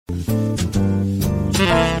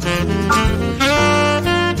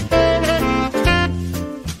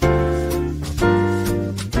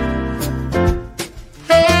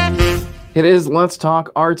It is Let's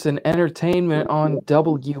Talk Arts and Entertainment on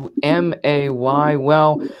WMAY.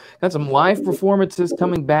 Well, got some live performances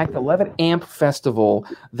coming back. The 11 Amp Festival.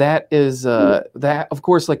 That is, that of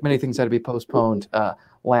course, like many things, had to be postponed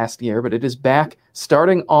last year, but it is back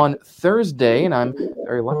starting on Thursday, and I'm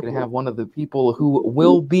very lucky to have one of the people who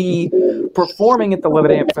will be performing at the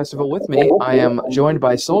 11 Amp Festival with me. I am joined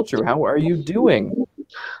by Soldier. How are you doing?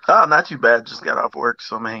 Oh, not too bad. Just got off work,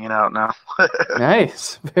 so I'm hanging out now.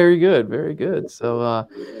 Nice. Very good. Very good. So,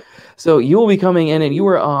 so you will be coming in, and you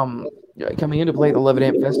were coming in to play at the 11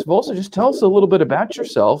 Amp Festival. So just tell us a little bit about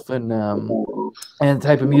yourself and the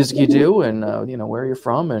type of music you do, and you know, where you're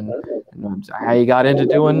from, and how you got into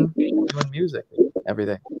doing music,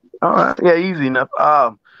 everything. All right. Yeah, easy enough.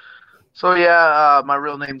 My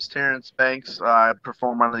real name's Terrence Banks. I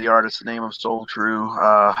perform under the artist name of Soul True.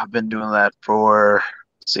 I've been doing that for,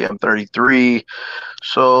 I'm 33.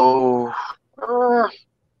 So,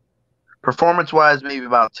 performance-wise, maybe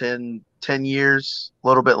about 10 years, a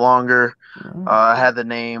little bit longer. I had the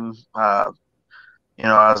name, I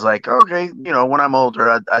was like, okay, when I'm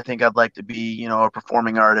older, I think I'd like to be, a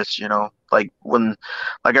performing artist, like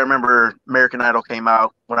I remember American Idol came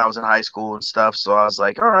out when I was in high school and stuff. So I was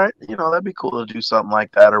like, all right, that'd be cool to do something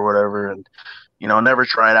like that or whatever. And, never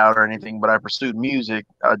tried out or anything, but I pursued music.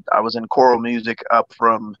 I was in choral music up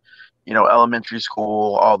from, elementary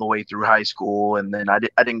school all the way through high school. And then I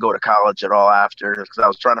didn't go to college at all after, because I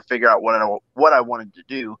was trying to figure out what I wanted to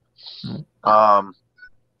do.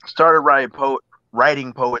 Started writing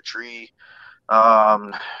poetry,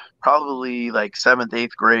 probably like 7th,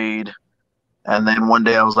 8th grade. And then one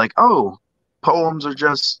day I was like, oh, poems are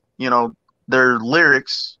just, they're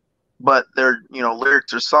lyrics, but they're,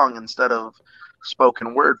 lyrics are sung instead of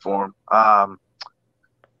spoken word form.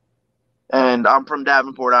 And I'm from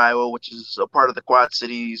Davenport, Iowa, which is a part of the Quad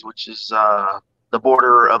Cities, which is the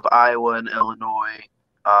border of Iowa and Illinois.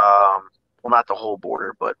 Well, not the whole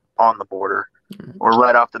border, but on the border. We're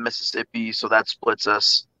right off the Mississippi, so that splits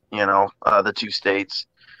us, the two states.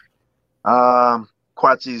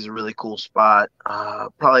 Quad Cities is a really cool spot.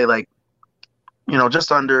 Probably like,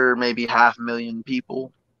 just under maybe 500,000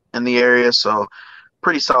 people in the area. So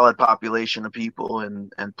pretty solid population of people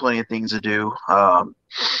and plenty of things to do.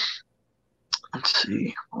 Let's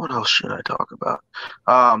see, what else should I talk about?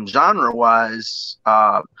 Genre wise,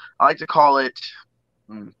 I like to call it,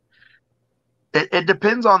 it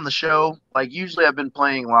depends on the show. Like usually I've been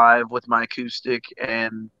playing live with my acoustic,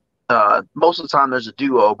 and most of the time there's a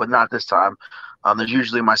duo, but not this time. There's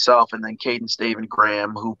usually myself and then Cadence David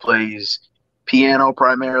Graham, who plays piano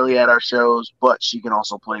primarily at our shows, but she can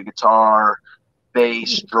also play guitar,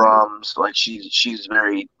 bass, drums. Like she's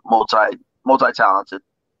very multi-talented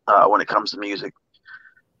when it comes to music.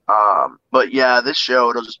 But yeah, this show,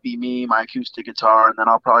 it'll just be me, my acoustic guitar, and then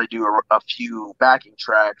I'll probably do a few backing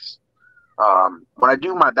tracks. When I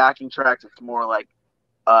do my backing tracks, it's more like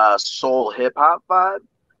a soul hip hop vibe.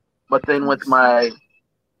 But then with my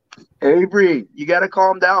Avery, you gotta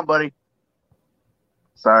calm down, buddy.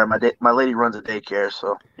 Sorry, my lady runs a daycare,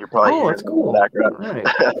 so you're probably hearing that's cool. In the background. Right.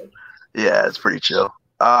 Yeah, it's pretty chill.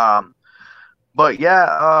 But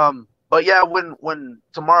yeah, when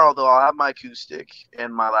tomorrow though, I'll have my acoustic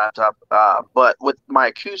and my laptop. But with my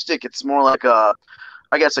acoustic, it's more like I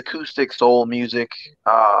guess acoustic soul music.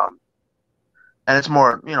 And it's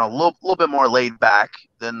more, a little bit more laid back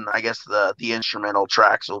than I guess the instrumental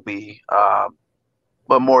tracks will be.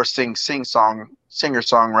 But more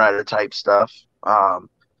singer-songwriter type stuff.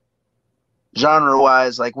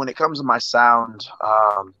 Genre-wise, like when it comes to my sound,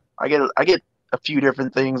 I get a few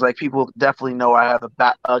different things. Like people definitely know I have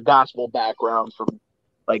a gospel background from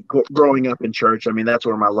like growing up in church. I mean, that's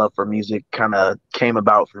where my love for music kind of came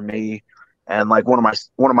about for me. And like one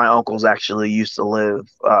of my uncles actually used to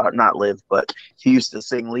but he used to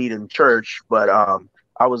sing lead in church. But I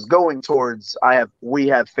was going towards we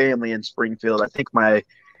have family in Springfield. I think my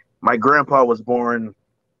grandpa was born,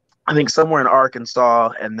 I think somewhere in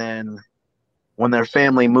Arkansas, and then when their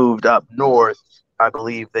family moved up north, I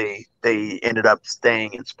believe they ended up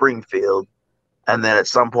staying in Springfield. And then at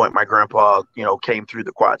some point, my grandpa, came through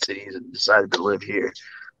the Quad Cities and decided to live here.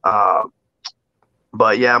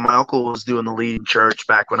 But yeah, my uncle was doing the lead in church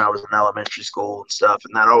back when I was in elementary school and stuff,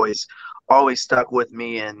 and that always stuck with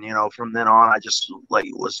me. And from then on, I just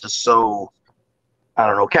was just so, I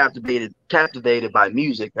don't know, captivated by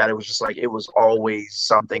music, that it was just like it was always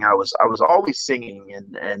something I was always singing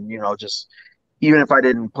and just even if I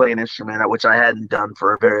didn't play an instrument, which I hadn't done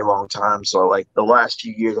for a very long time. So like the last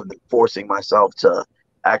few years, I've been forcing myself to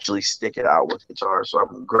actually stick it out with guitar. So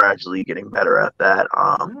I'm gradually getting better at that.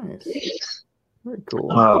 Nice. Very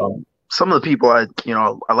cool. Some of the people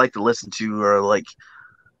I like to listen to are like,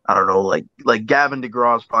 I don't know, like Gavin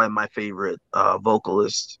DeGraw is probably my favorite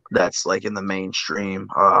vocalist that's like in the mainstream.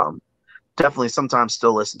 Definitely sometimes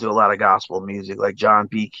still listen to a lot of gospel music like John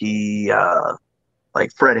P. Key,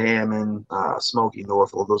 like Fred Hammond, Smokey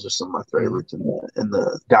Norfolk. Those are some of my favorites in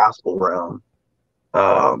the gospel realm.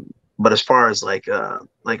 But as far as like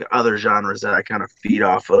other genres that I kind of feed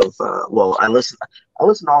off of, well, I listen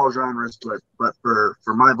to all genres, but for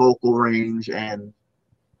my vocal range and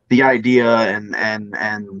the idea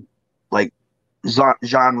and like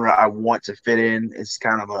genre I want to fit in is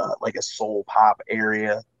kind of a soul pop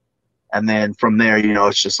area. And then from there,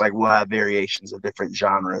 it's just like we'll have variations of different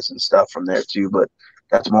genres and stuff from there too. But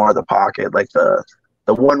that's more of the pocket, like the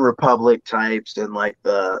One Republic types and like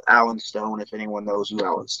the Alan Stone. If anyone knows who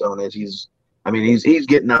Alan Stone is, he's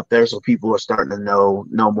getting up there, so people are starting to know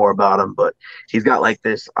more about him. But he's got like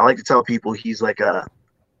this. I like to tell people he's like a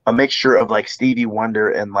mixture of like Stevie Wonder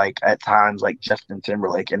and like at times like Justin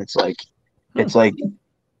Timberlake, and it's like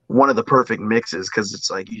one of the perfect mixes because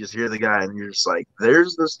it's like you just hear the guy and you're just like,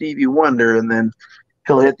 there's the Stevie Wonder, and then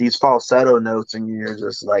he'll hit these falsetto notes and you're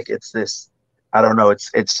just like, it's this, I don't know,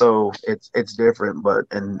 it's different, but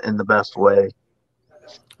in the best way.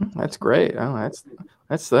 That's great. Oh,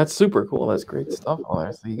 that's super cool. That's great stuff. All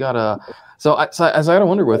there. So you gotta. So as I gotta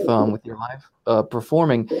wonder with your live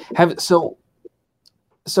performing, so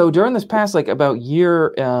during this past like about a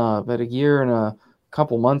year and a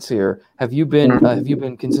couple months here, have you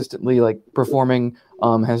been consistently like performing?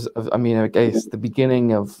 I guess the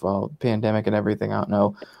beginning of pandemic and everything, I don't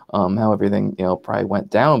know how everything probably went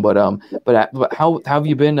down, but how have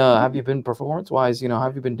you been performance wise? How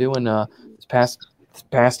have you been doing this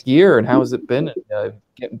past year, and how has it been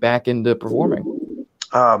getting back into performing?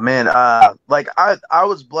 Oh man, like I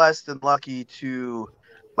was blessed and lucky to,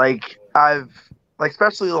 like,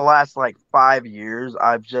 especially the last like 5 years,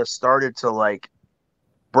 I've just started to like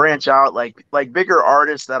branch out, like bigger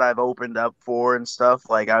artists that I've opened up for and stuff.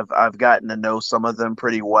 Like I've gotten to know some of them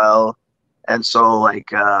pretty well, and so like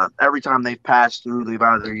every time they've passed through, they've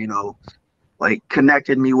either like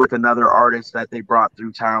connected me with another artist that they brought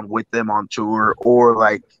through town with them on tour, or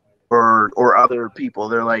like or other people.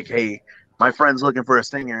 They're like, hey, my friend's looking for a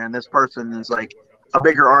singer, and this person is like a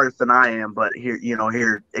bigger artist than I am, but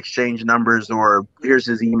here exchange numbers, or here's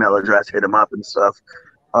his email address, hit him up and stuff.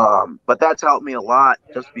 But that's helped me a lot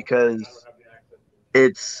just because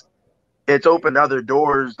it's opened other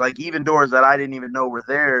doors, like even doors that I didn't even know were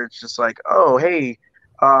there. It's just like, oh, hey,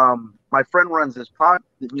 my friend runs this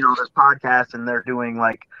podcast, and they're doing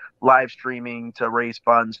like live streaming to raise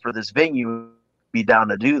funds for this venue. Be down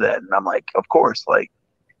to do that. And I'm like, of course, like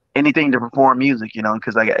anything to perform music,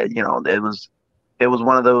 because it was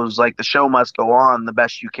one of those, like, the show must go on the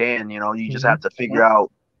best you can. You just have to figure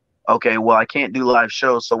out, okay, well, I can't do live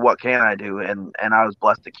shows, so what can I do? And I was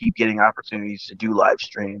blessed to keep getting opportunities to do live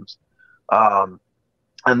streams. And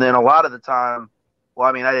then a lot of the time, well,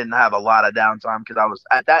 I mean, I didn't have a lot of downtime because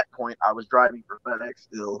at that point, I was driving for FedEx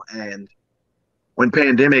still. And when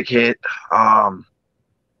pandemic hit,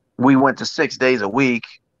 we went to 6 days a week,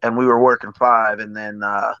 and we were working 5. And then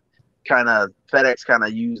FedEx kind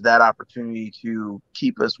of used that opportunity to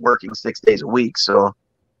keep us working 6 days a week. So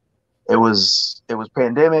it was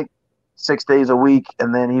pandemic, 6 days a week.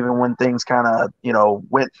 And then even when things kind of,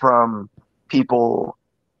 went from people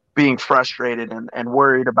being frustrated and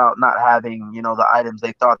worried about not having, the items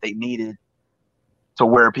they thought they needed, to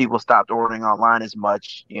where people stopped ordering online as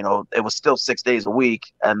much, it was still 6 days a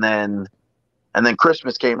week. And then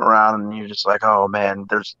Christmas came around, and you're just like, oh man,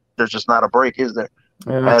 there's just not a break, is there?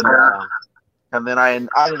 Yeah. And then I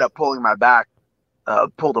ended up pulling my back,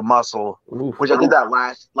 pulled a muscle, which I did that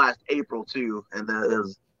last April too. And it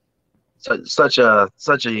was such a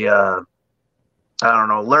I don't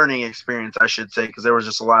know, learning experience, I should say, because there was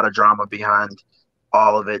just a lot of drama behind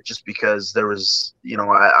all of it, just because there was,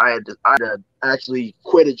 I had to actually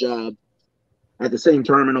quit a job at the same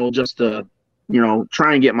terminal just to,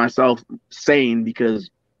 try and get myself sane, because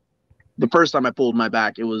the first time I pulled my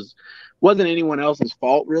back, wasn't anyone else's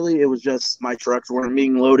fault, really. It was just my trucks weren't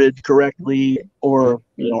being loaded correctly, or,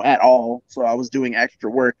 at all. So I was doing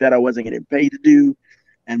extra work that I wasn't getting paid to do.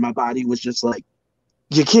 And my body was just like,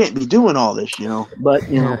 you can't be doing all this, but,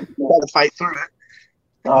 you got to fight through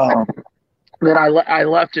it. Then I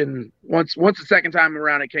left, and once the second time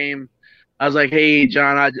around it came, I was like, hey,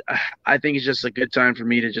 John, I think it's just a good time for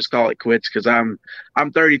me to just call it quits because I'm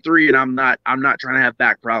 33 and I'm not trying to have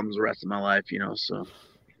back problems the rest of my life, you know. So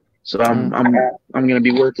I'm gonna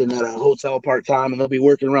be working at a hotel part time, and they'll be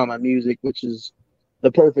working around my music, which is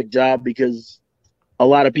the perfect job because a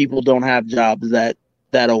lot of people don't have jobs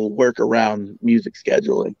that'll work around music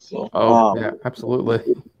scheduling. So yeah,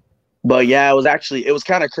 absolutely. But yeah, it was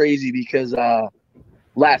kind of crazy because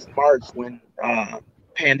last March when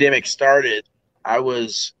pandemic started, I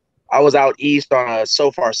was out east on a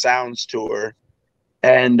So Far Sounds tour,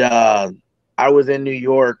 and I was in New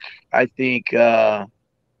York. I think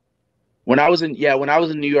when I was in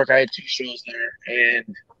New York, I had 2 shows there,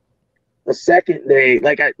 and the second day,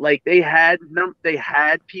 they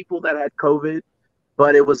had people that had COVID,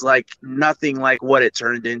 but it was like nothing like what it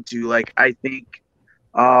turned into. Like I think,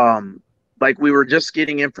 like we were just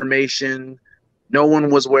getting information. No one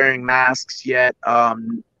was wearing masks yet. I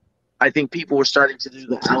think people were starting to do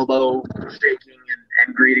the elbow shaking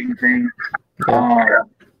and greeting thing.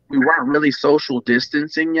 We weren't really social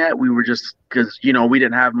distancing yet. We were just because we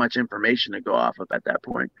didn't have much information to go off of at that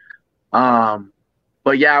point.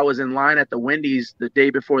 But yeah, I was in line at the Wendy's the day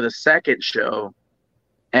before the second show,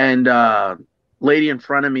 and lady in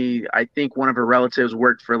front of me, I think one of her relatives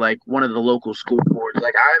worked for like one of the local school boards.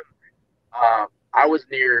 Like I was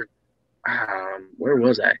near, where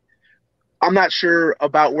was I? I'm not sure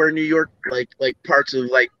about where New York, like parts of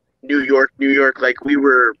like New York, like we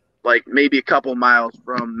were like maybe a couple miles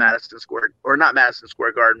from Madison Square, or not Madison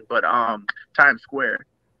Square Garden, but Times Square.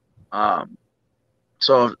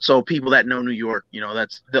 So people that know New York,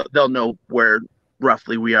 they'll know where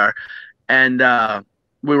roughly we are. And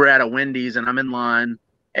we were at a Wendy's, and I'm in line,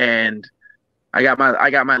 and I got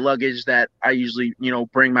my luggage that I usually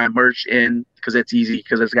bring my merch in because it's easy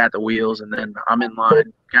because it's got the wheels, and then I'm in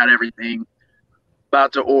line, got everything,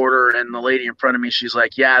 about to order, and the lady in front of me, she's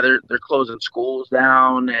like, yeah, they're closing schools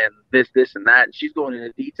down and this and that, and she's going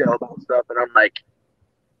into detail about stuff, and I'm like,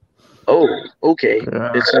 oh, okay.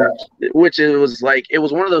 Yeah. It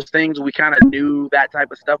was one of those things we kind of knew that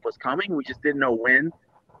type of stuff was coming, we just didn't know when.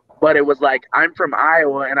 But it was like, I'm from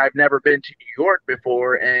Iowa and I've never been to New York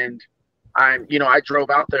before, and I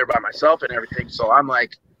drove out there by myself and everything, so I'm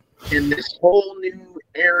like in this whole new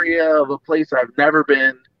area of a place I've never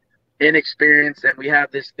been, inexperienced, and we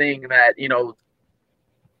have this thing that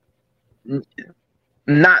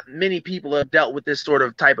not many people have dealt with this sort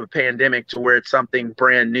of type of pandemic to where it's something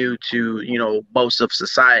brand new to most of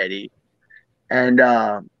society. And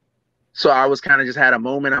so I was kind of just had a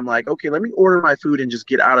moment. I'm like, okay, let me order my food and just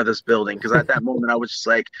get out of this building, because at that moment I was just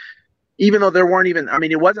like, even though there weren't even,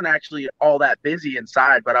 it wasn't actually all that busy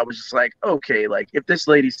inside, but I was just like, okay, like if this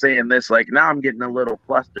lady's saying this, like now I'm getting a little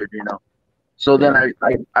flustered. So then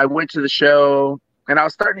I went to the show, and I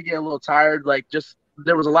was starting to get a little tired. Like just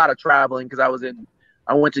there was a lot of traveling because I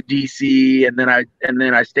went to DC, and then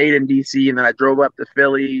I stayed in DC, and then I drove up to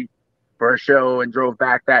Philly for a show and drove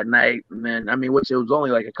back that night. And then which it was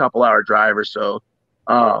only like a couple hour drive or so.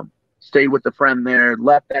 Stayed with a friend there,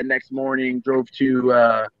 left that next morning, drove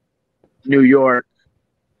to New York,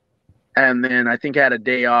 and then I think I had a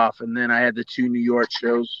day off, and then I had the 2 New York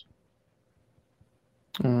shows.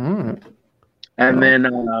 Mm-hmm. And then,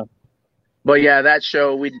 but yeah, that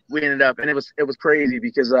show we ended up, and it was crazy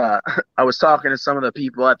because I was talking to some of the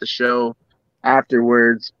people at the show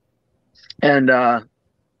afterwards, and I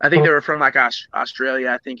think they were from like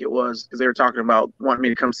Australia, I think it was, because they were talking about wanting me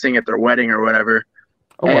to come sing at their wedding or whatever.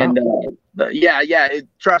 Oh, and wow.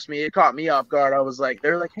 Trust me, it caught me off guard. I was like,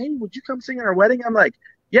 they're like, hey, would you come sing at our wedding? I'm like,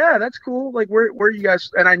 yeah, that's cool. Like, where are you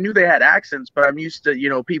guys? And I knew they had accents, but I'm used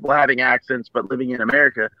to people having accents but living in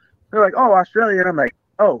America. They're like, oh, Australia. And I'm like,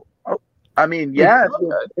 oh, yeah,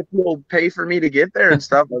 if you'll pay for me to get there and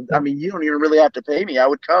stuff. You don't even really have to pay me. I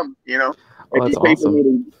would come, if that's you pay awesome. for me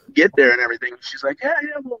to get there and everything. She's like, yeah,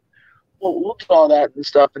 we'll do all that and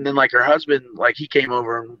stuff. And then like her husband, like he came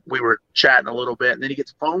over and we were chatting a little bit, and then he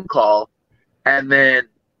gets a phone call, and then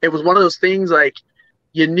it was one of those things like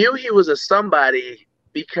you knew he was a somebody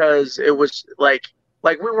because it was like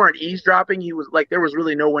we weren't eavesdropping. He was like, there was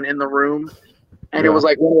really no one in the room. And It was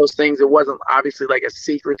like one of those things. It wasn't obviously like a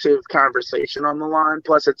secretive conversation on the line.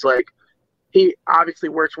 Plus, it's like he obviously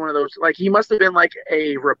works one of those. Like he must have been like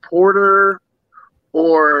a reporter,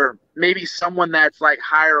 or maybe someone that's like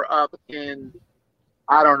higher up in,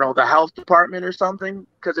 I don't know, the health department or something.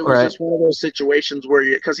 Because it was just one of those situations where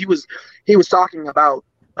because he was talking about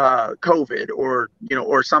COVID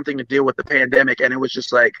or something to deal with the pandemic, and it was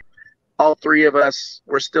just like all 3 of us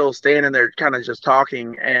were still standing there, kind of just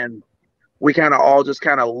talking, and we kind of all just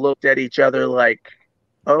kind of looked at each other like,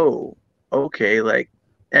 oh, okay, like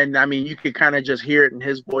and I mean, you could kind of just hear it in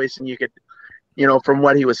his voice, and you could, from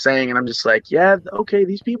what he was saying, and I'm just like, yeah, okay,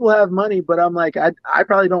 these people have money, but I'm like, I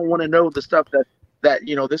probably don't want to know the stuff that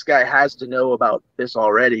this guy has to know about this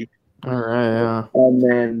already. All right,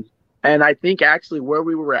 yeah. And I think actually where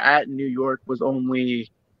we were at in New York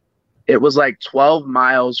it was like 12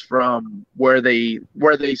 miles from where they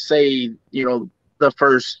say, the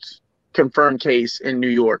first confirmed case in New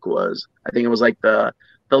York was. I think it was like the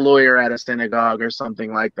lawyer at a synagogue or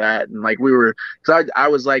something like that. And like because I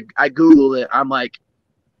was like, I Googled it. I'm like,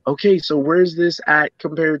 okay, so where's this at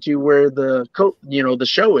compared to where the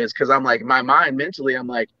show is? Because I'm like, my mind mentally, I'm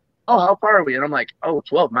like, oh, how far are we? And I'm like, oh,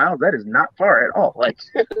 12 miles. That is not far at all. Like,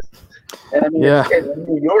 and I mean, it's in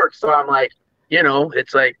New York, so I'm like,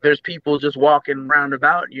 it's like there's people just walking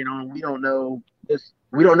roundabout, and we don't know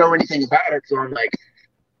anything about it. So I'm like,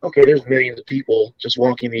 okay, there's millions of people just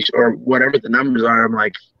walking these, or whatever the numbers are. I'm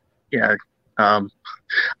like, yeah, I'm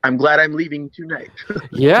glad I'm leaving tonight.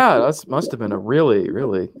 Yeah, that must have been a really,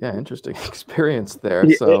 really interesting experience there.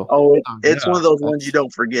 Yeah, so it's one of those ones you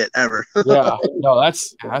don't forget ever. Yeah, no,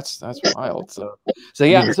 that's wild. So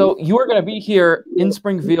yeah, so you are going to be here in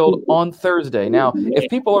Springfield on Thursday. Now, if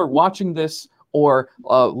people are watching this or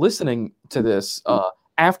listening to this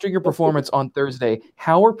after your performance on Thursday,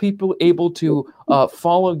 how are people able to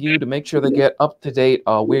follow you to make sure they get up to date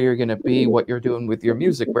where you're going to be, what you're doing with your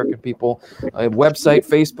music? Where can people, website,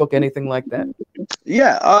 Facebook, anything like that?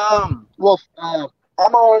 Yeah, well,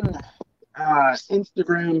 I'm on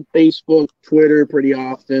Instagram, Facebook, Twitter pretty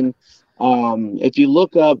often. If you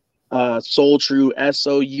look up Soultru,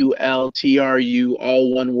 SOULTRU,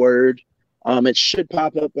 all one word, it should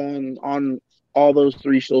pop up on all those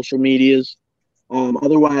 3 social medias.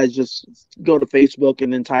 Otherwise, just go to Facebook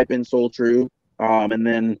and then type in Soultru, and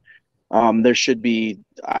then there should be.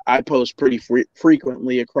 I post pretty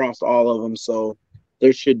frequently across all of them, so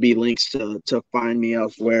there should be links to find me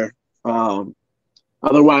elsewhere.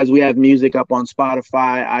 Otherwise, we have music up on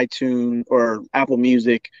Spotify, iTunes, or Apple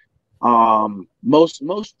Music. Most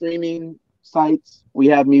streaming sites we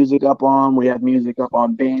have music up on. We have music up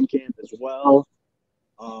on Bandcamp as well.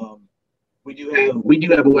 We do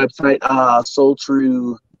have a website,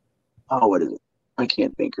 Soultru. Oh, what is it? I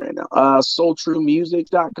can't think right now.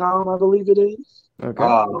 SoultruMusic.com, I believe it is. Okay.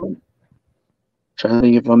 Trying to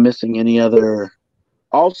think if I'm missing any other.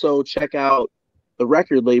 Also, check out the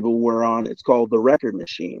record label we're on. It's called The Record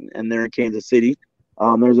Machine, and they're in Kansas City.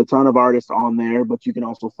 There's a ton of artists on there, but you can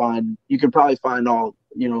probably find all,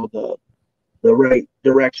 the right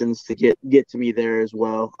directions to get to me there as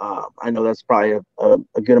well. I know that's probably a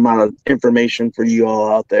good amount of information for you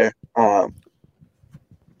all out there.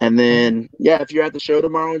 And then, yeah, if you're at the show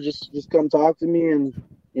tomorrow, just come talk to me, and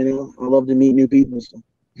I love to meet new people. So.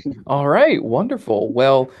 All right, wonderful.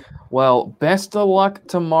 Well, best of luck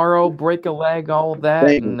tomorrow. Break a leg, all of that,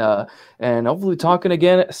 and hopefully talking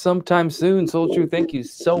again sometime soon. Soultru, thank you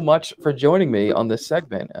so much for joining me on this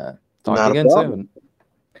segment. Talk to you again soon.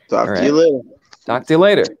 Talk to you later. Talk to you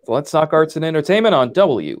later. Let's Talk Arts and Entertainment on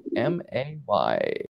WMAY.